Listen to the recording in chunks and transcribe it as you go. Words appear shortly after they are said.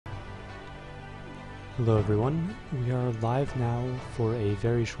Hello everyone, we are live now for a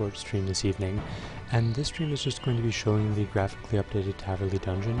very short stream this evening, and this stream is just going to be showing the graphically updated Taverley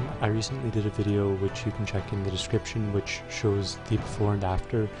dungeon. I recently did a video which you can check in the description, which shows the before and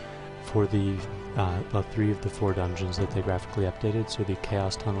after for the 3 of the 4 dungeons that they graphically updated, so the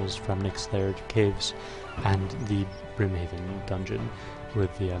Chaos Tunnels, Fremnick's Lair Caves, and the Brimhaven dungeon with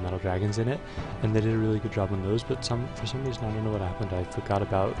the metal dragons in it, and they did a really good job on those, but for some reason, I don't know what happened, I forgot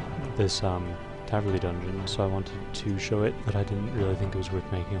about this Taverley dungeon, so I wanted to show it, but I didn't really think it was worth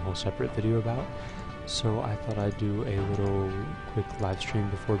making a whole separate video about. So I thought I'd do a little quick live stream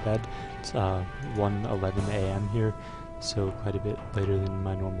before bed. It's 1:11 a.m. here, so quite a bit later than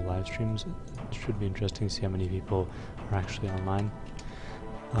my normal live streams. It should be interesting to see how many people are actually online.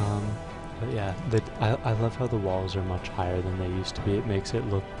 But yeah, I love how the walls are much higher than they used to be. It makes it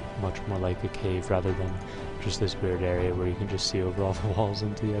look much more like a cave rather than just this weird area where you can just see over all the walls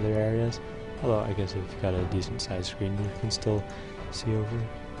into the other areas. Although, I guess if you've got a decent sized screen, you can still see over.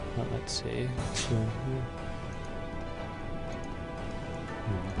 But let's see.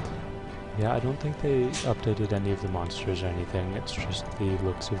 Yeah, I don't think they updated any of the monsters or anything. It's just the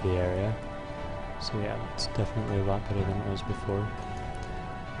looks of the area. So yeah, it's definitely a lot better than it was before.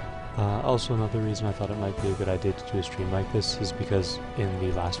 Also, another reason I thought it might be a good idea to do a stream like this is because in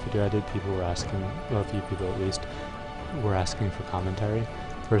the last video I did, people were asking, well, a few people at least, were asking for commentary.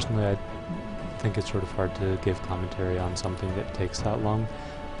 Personally, I think it's sort of hard to give commentary on something that takes that long,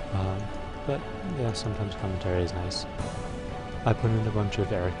 but yeah, sometimes commentary is nice. I put in a bunch of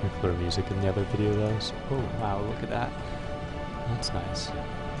Eric McClure music in the other video though, so oh wow, look at that. That's nice.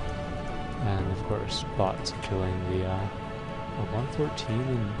 And of course, bots killing the 114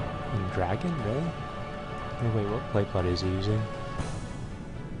 in Dragon, really? Oh wait, what plate blood is he using?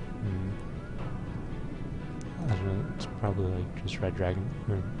 I don't know, it's probably like just Red Dragon,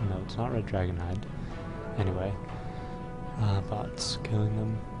 or no, it's not Red Dragon Hide. Anyway, bots killing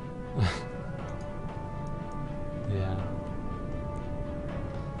them. Yeah.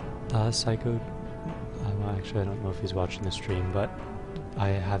 Psycho, well, actually I don't know if he's watching the stream, but I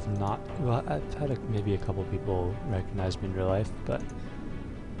have not, well, I've had maybe a couple people recognize me in real life, but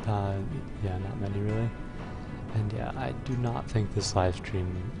yeah, not many really. And yeah, I do not think this live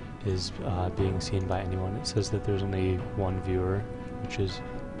stream is being seen by anyone. It says that there's only one viewer, which is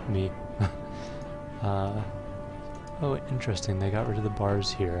me. Oh, interesting, they got rid of the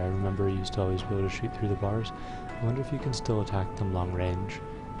bars here. I remember you used to always be able to shoot through the bars. I wonder if you can still attack them long range.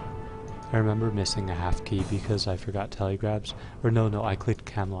 I remember missing a half key because I forgot telegrabs. Or no, I clicked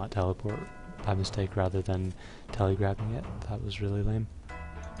Camelot Teleport by mistake rather than telegrabbing it. That was really lame.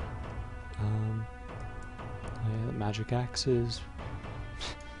 Yeah, magic axes.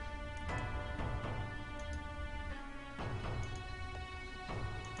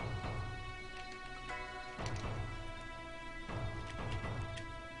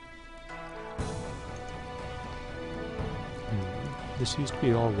 This used to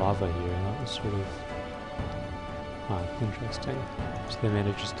be all lava here, and that was sort of interesting. So they made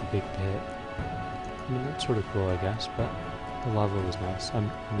it just a big pit. I mean, that's sort of cool, I guess, but the lava was nice. I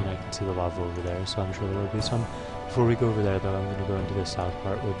mean, I can see the lava over there, so I'm sure there will be some. Before we go over there, though, I'm going to go into the south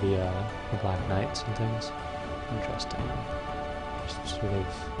part with the Black Knights and things. Interesting. Just sort of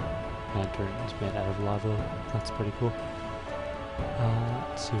lanterns made out of lava. That's pretty cool.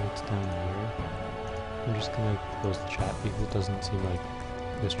 Let's see what's down here. I'm just gonna close the chat because it doesn't seem like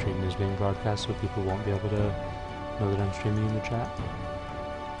the stream is being broadcast, so people won't be able to know that I'm streaming in the chat.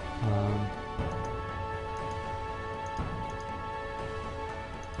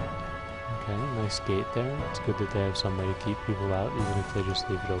 Okay, nice gate there. It's good that they have some way to keep people out, even if they just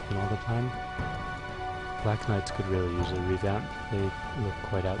leave it open all the time. Black Knights could really use a revamp. They look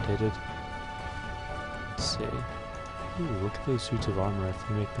quite outdated. Let's see. Ooh, look at those suits of armor. If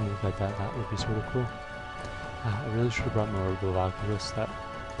they make them look like that, that would be sort of cool. I really should have brought more Orbital Oculus. That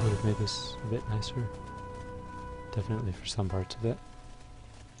would have made this a bit nicer. Definitely for some parts of it.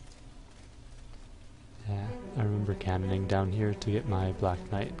 Yeah, I remember cannoning down here to get my Black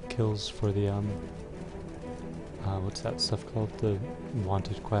Knight kills for the, what's that stuff called? The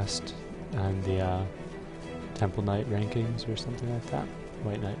Wanted Quest and the, Temple Knight rankings or something like that.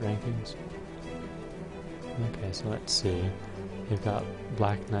 White Knight rankings. Okay, so let's see. They've got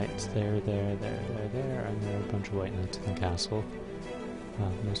Black Knights there, and there are a bunch of White Knights in the castle.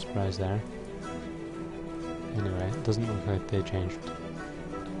 No surprise there. Anyway, it doesn't look like they changed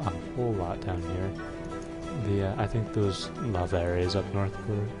a whole lot down here. I think those lava areas up north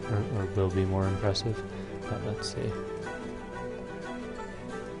will be more impressive, but let's see.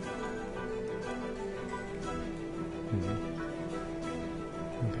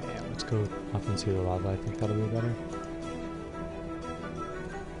 Okay, let's go up and see the lava. I think that'll be better.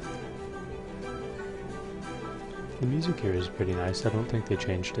 The music here is pretty nice. I don't think they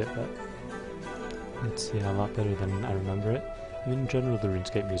changed it, but it's a lot better than I remember it. I mean, in general, the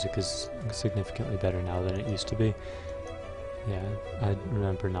RuneScape music is significantly better now than it used to be. Yeah, I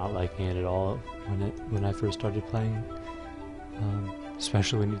remember not liking it at all when I first started playing.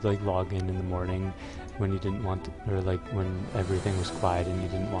 Especially when you'd like log in the morning, when you didn't want to, or like when everything was quiet and you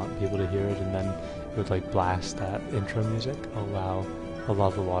didn't want people to hear it, and then it would like blast that intro music. Oh wow, a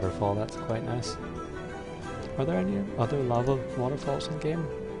lava waterfall, that's quite nice. Are there any other lava waterfalls in the game?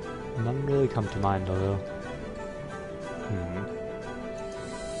 None really come to mind, although...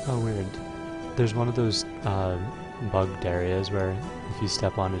 Oh, weird. There's one of those bugged areas where if you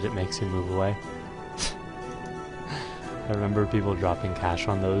step on it, it makes you move away. I remember people dropping cash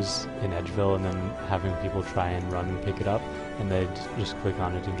on those in Edgeville and then having people try and run and pick it up, and they'd just click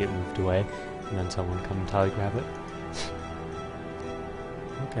on it and get moved away, and then someone come and telegraph it.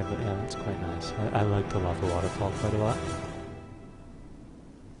 Okay, but yeah, that's quite nice. I like the lava waterfall quite a lot.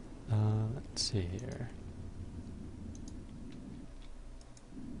 Let's see here.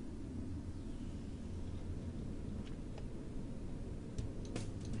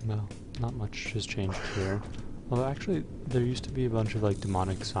 Well, not much has changed here. Although actually, there used to be a bunch of like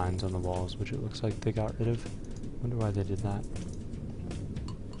demonic signs on the walls, which it looks like they got rid of. Wonder why they did that.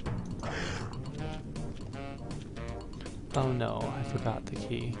 Oh no, I forgot the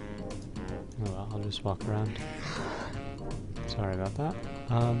key. Oh well, I'll just walk around. Sorry about that.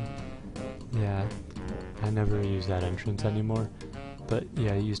 Yeah, I never use that entrance anymore. But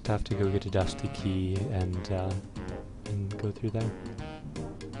yeah, you used to have to go get a dusty key and go through there.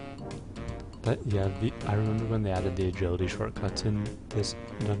 But yeah, I remember when they added the agility shortcuts in this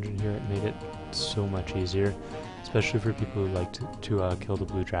dungeon here, it made it so much easier. Especially for people who like to kill the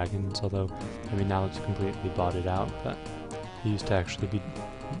blue dragons, although, I mean, now it's completely botted out, but it used to actually be,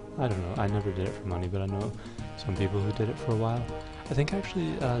 I don't know, I never did it for money, but I know some people who did it for a while. I think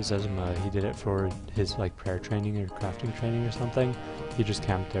actually Zezima, he did it for his like prayer training or crafting training or something. He just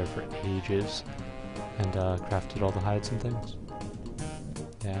camped there for ages and crafted all the hides and things.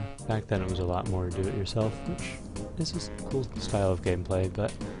 Yeah, back then it was a lot more do-it-yourself, which is a cool style of gameplay,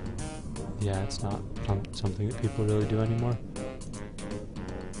 but yeah, it's not something that people really do anymore.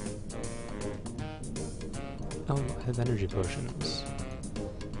 Oh, I have energy potions.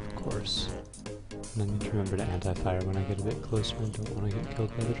 Of course. And I need to remember to anti-fire when I get a bit closer and don't want to get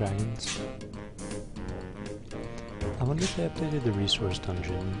killed by the dragons. I wonder if they updated the resource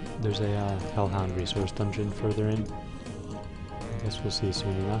dungeon. There's a Hellhound resource dungeon further in. I guess we'll see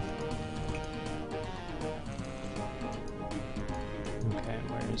soon enough. Okay,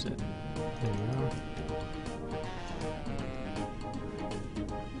 where is it? There we are.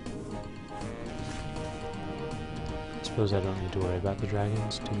 I suppose I don't need to worry about the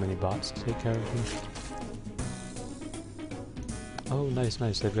dragons. Too many bots to take care of them. Oh, nice,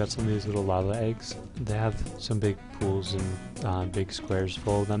 nice. They've got some of these little lava eggs. They have some big pools and big squares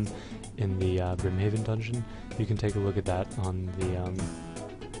full of them in the Brimhaven dungeon. You can take a look at that on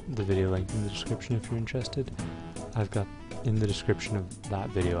the video link in the description if you're interested. I've got in the description of that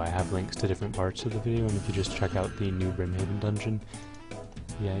video I have links to different parts of the video, and if you just check out the new Brimhaven dungeon,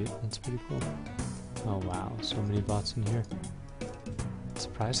 yeah, that's pretty cool. Oh wow, so many bots in here. It's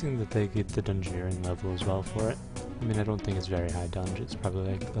surprising that they get the dungeoneering level as well for it. I mean, I don't think it's very high dungeon, it's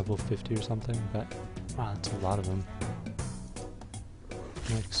probably like level 50 or something, but wow, that's a lot of them.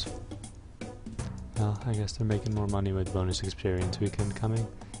 Yikes. Well, I guess they're making more money with bonus experience weekend coming.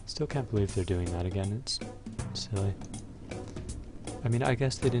 Still can't believe they're doing that again, it's silly. I mean, I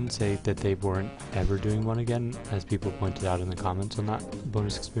guess they didn't say that they weren't ever doing one again, as people pointed out in the comments on that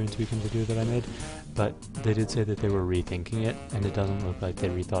bonus experience weekend video that I made, but they did say that they were rethinking it, and it doesn't look like they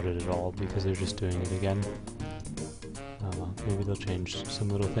rethought it at all, because they're just doing it again. Oh well, maybe they'll change some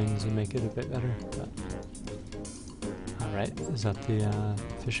little things and make it a bit better, but... Alright, is that the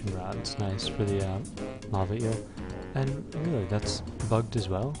fishing rods? Nice for the lava eel. And really, that's bugged as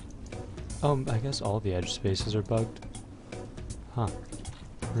well? Oh, I guess all the edge spaces are bugged. Huh.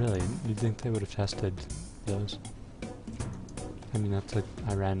 Really? You'd think they would have tested those. I mean, that's like,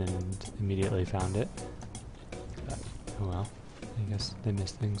 I ran in and immediately found it. But, oh well. I guess they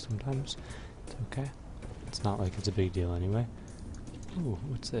miss things sometimes. It's okay. It's not like it's a big deal anyway. Ooh,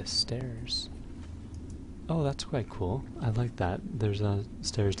 what's this? Stairs. Oh, that's quite cool. I like that. There's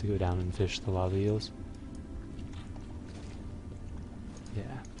stairs to go down and fish the lava eels. Yeah.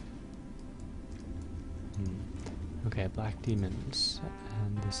 Okay, black demons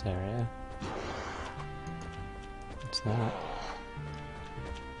and this area. What's that?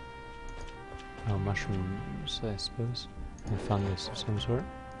 Oh, mushrooms, I suppose. A fungus of some sort.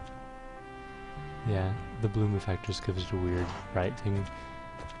 Yeah, the bloom effect just gives it a weird bright thing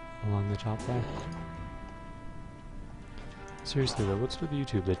along the top there. Seriously though, what's with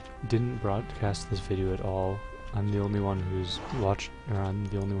YouTube that didn't broadcast this video at all? I'm the only one who's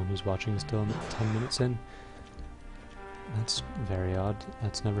watching still 10 minutes in. That's very odd.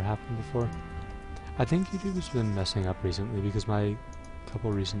 That's never happened before. I think YouTube has been messing up recently because my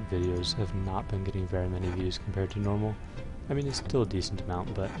couple recent videos have not been getting very many views compared to normal. I mean, it's still a decent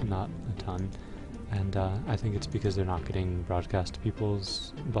amount, but not a ton. And I think it's because they're not getting broadcast to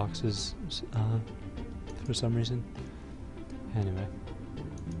people's boxes for some reason. Anyway.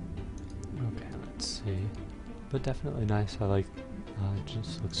 Okay, let's see. But definitely nice. I like it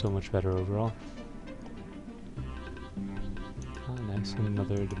just looks so much better overall. Ah, nice. And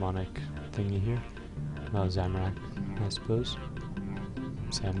another demonic thingy here. Well, Zamorak, I suppose.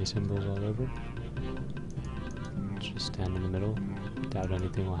 Sammy symbols all over. Just stand in the middle. Doubt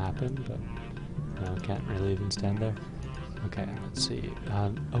anything will happen, but no, can't really even stand there. Okay, let's see.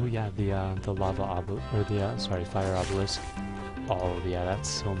 Oh yeah, the lava obelisk, or the sorry, fire obelisk. Oh yeah, that's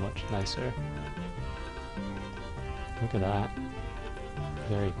so much nicer. Look at that.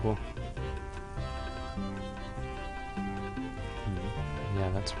 Very cool. Yeah,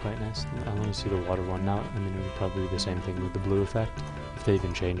 that's quite nice. I want to see the water one now. I mean, it would probably be the same thing with the blue effect. If they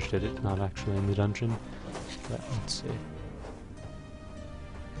even changed it, it's not actually in the dungeon. But let's see.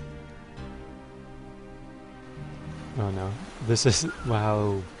 Oh no. This is...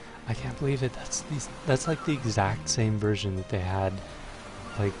 wow. I can't believe it. That's like the exact same version that they had.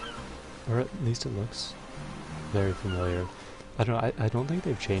 Like... or at least it looks very familiar. I don't think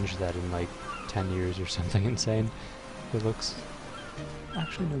they've changed that in like 10 years or something insane. It looks...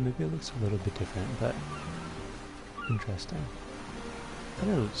 actually no, maybe it looks a little bit different, but... interesting. I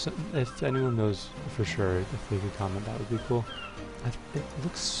don't know, so if anyone knows for sure, if they could comment, that would be cool. It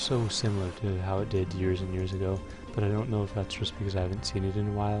looks so similar to how it did years and years ago, but I don't know if that's just because I haven't seen it in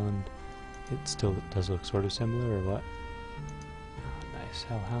a while and it still does look sort of similar or what. Oh, nice,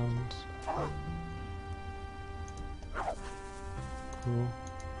 hellhounds. Cool.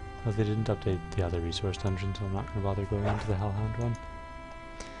 Well, they didn't update the other resource dungeon, so I'm not going to bother going into the hellhound one.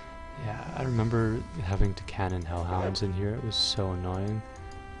 Yeah, I remember having to cannon hellhounds in here. It was so annoying.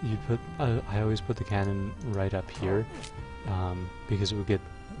 You put I always put the cannon right up here because it would get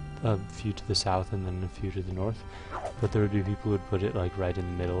a few to the south and then a few to the north. But there would be people who would put it like right in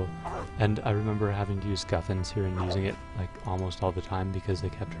the middle. And I remember having to use guffins here and using it like almost all the time because they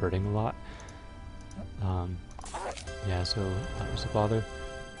kept hurting a lot. Yeah, so that was a bother.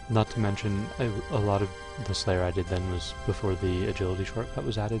 Not to mention, a lot of the Slayer I did then was before the agility shortcut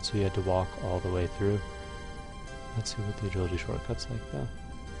was added, so you had to walk all the way through. Let's see what the agility shortcut's like, though.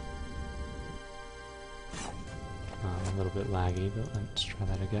 A little bit laggy, but let's try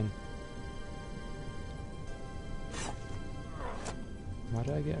that again. Why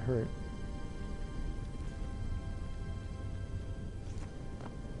did I get hurt?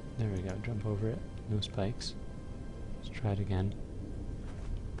 There we go, jump over it. No spikes. Let's try it again.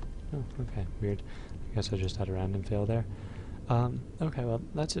 Oh, okay, weird. I guess I just had a random fail there. Okay, well,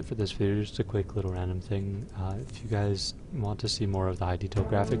 that's it for this video, just a quick little random thing. If you guys want to see more of the high detail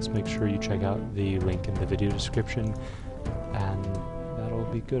graphics, make sure you check out the link in the video description, and that'll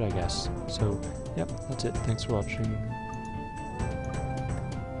be good, I guess. So, yep, that's it. Thanks for watching.